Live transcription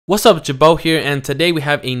What's up, Jabo here, and today we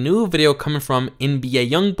have a new video coming from NBA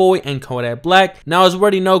Youngboy and Kodak Black. Now, as we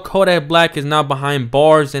already know, Kodak Black is now behind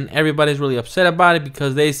bars, and everybody's really upset about it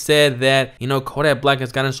because they said that, Kodak Black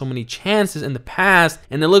has gotten so many chances in the past,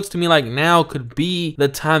 and it looks to me like now could be the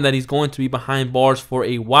time that he's going to be behind bars for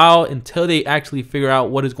a while until they actually figure out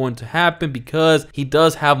what is going to happen, because he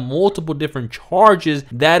does have multiple different charges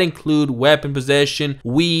that include weapon possession,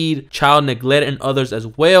 weed, child neglect, and others as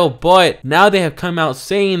well. But now they have come out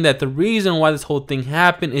saying that the reason why this whole thing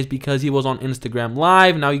happened is because he was on Instagram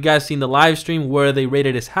Live. Now, you guys seen the live stream where they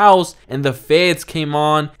raided his house and the feds came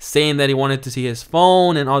on saying that he wanted to see his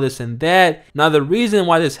phone and all this and that. Now, the reason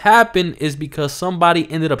why this happened is because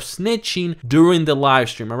somebody ended up snitching during the live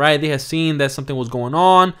stream. All right, they had seen that something was going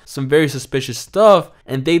on, some very suspicious stuff,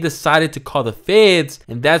 and they decided to call the feds,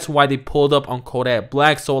 and that's why they pulled up on Kodak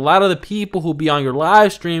Black. So a lot of the people who be on your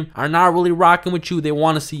live stream are not really rocking with you. They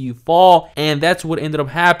want to see you fall, and that's what ended up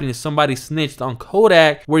happening. Is somebody snitched on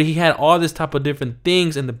Kodak, where he had all this type of different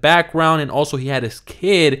things in the background, and also he had his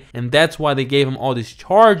kid, and that's why they gave him all these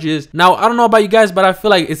charges. Now, I don't know about you guys, but I feel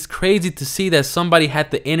like it's crazy to see that somebody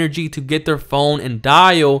had the energy to get their phone and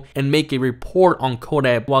dial and make a report on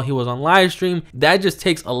Kodak while he was on live stream. That just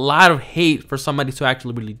takes a lot of hate for somebody to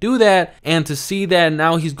actually really do that, and to see that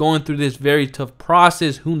now he's going through this very tough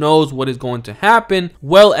process. Who knows what is going to happen?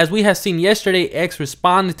 Well, as we have seen yesterday, X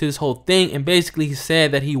responded to this whole thing, and basically he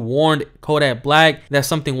said that he warned Kodak Black that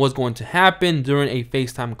something was going to happen during a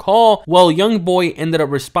FaceTime call. Well, Youngboy ended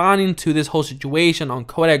up responding to this whole situation on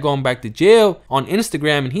Kodak going back to jail on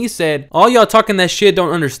Instagram, and he said, "All y'all talking that shit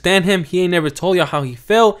don't understand him. He ain't never told y'all how he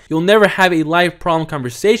felt. You'll never have a life problem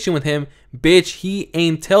conversation with him. Bitch, he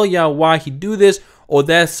ain't tell y'all why he do this or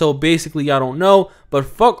that, so basically y'all don't know. But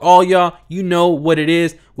fuck all y'all, you know what it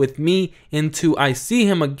is with me until I see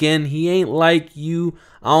him again. He ain't like you.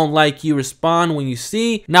 I don't like you. Respond when you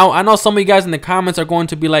see." Now, I know some of you guys in the comments are going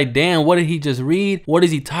to be like, damn, what did he just read? What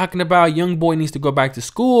is he talking about? Youngboy needs to go back to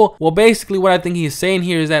school. Well, basically what I think he is saying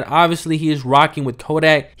here is that obviously he is rocking with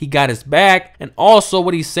Kodak. He got his back. And also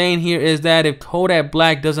what he's saying here is that if Kodak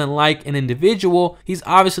Black doesn't like an individual, he's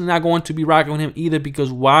obviously not going to be rocking with him either,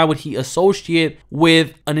 because why would he associate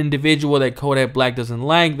with an individual that Kodak Black doesn't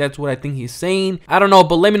like? That's what I think he's saying. I don't know,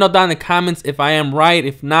 but let me know down in the comments if I am right.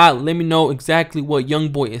 If not, let me know exactly what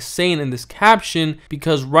Youngboy is saying in this caption,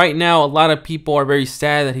 because right now a lot of people are very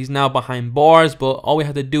sad that he's now behind bars, but all we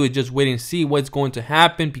have to do is just wait and see what's going to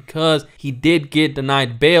happen, because he did get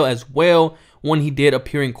denied bail as well when he did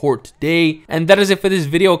appear in court today. And that is it for this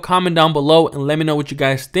video. Comment down below and let me know what you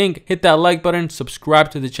guys think. Hit that like button,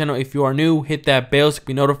 subscribe to the channel if you are new, hit that bell to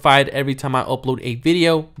be notified every time I upload a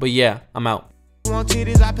video. But yeah, I'm out. Want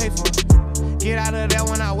titties, I pay for it. Get out of there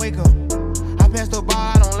when I wake up. I pass the ball,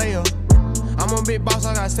 I don't lay up. I'm a big boss,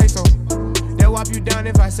 I gotta say so. They'll wipe you down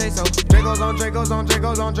if I say so. Dracos on Dracos on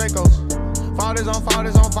Dracos on Dracos. Fathers on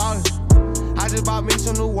fathers on fathers. I just bought me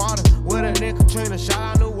some new water. With a nigga Katrina, shout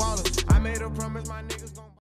out New Water. I made a promise, my niggas.